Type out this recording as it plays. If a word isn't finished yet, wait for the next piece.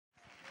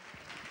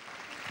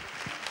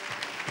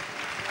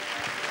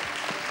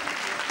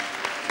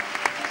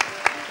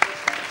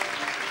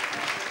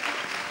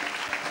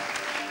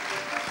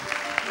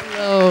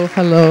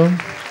Hello.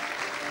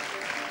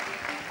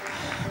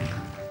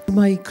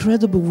 My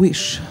incredible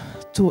wish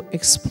to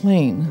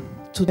explain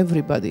to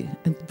everybody,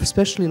 and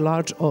especially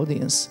large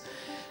audience,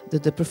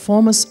 that the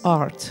performance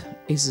art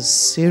is a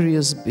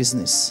serious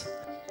business.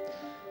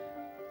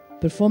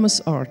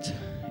 Performance art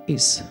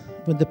is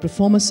when the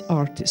performance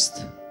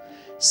artist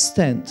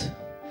stand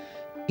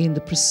in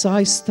the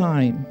precise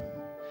time,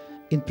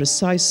 in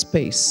precise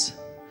space,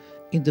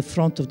 in the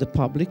front of the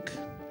public,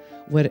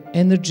 where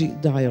energy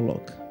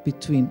dialogue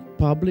between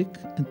public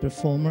and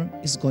performer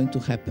is going to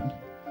happen.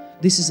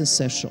 This is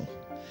essential.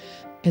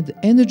 And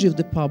the energy of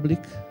the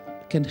public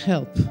can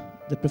help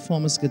the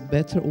performance get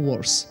better or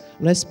worse.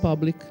 Less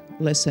public,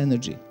 less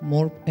energy.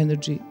 More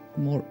energy,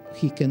 more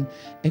he can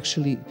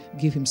actually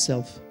give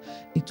himself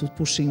into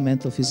pushing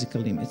mental, physical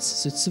limits.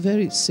 So it's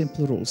very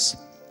simple rules.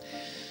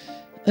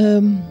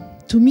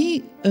 To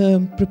me,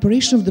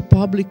 preparation of the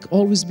public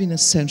always been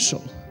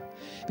essential,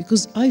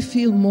 because I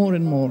feel more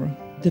and more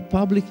the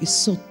public is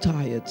so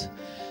tired,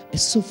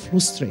 it's so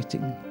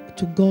frustrating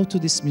to go to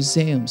these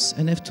museums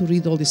and have to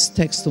read all this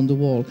text on the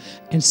wall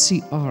and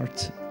see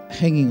art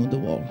hanging on the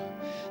wall.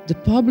 The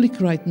public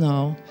right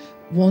now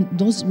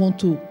doesn't want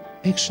to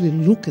actually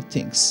look at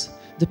things.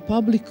 The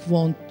public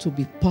want to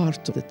be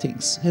part of the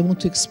things. They want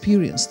to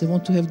experience. They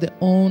want to have their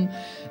own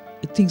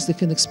things they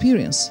can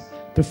experience.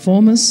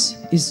 Performance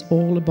is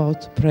all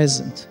about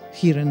present,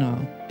 here and now,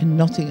 and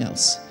nothing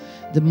else.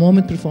 The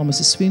moment performance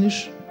is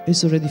finished,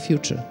 it's already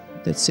future.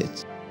 That's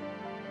it.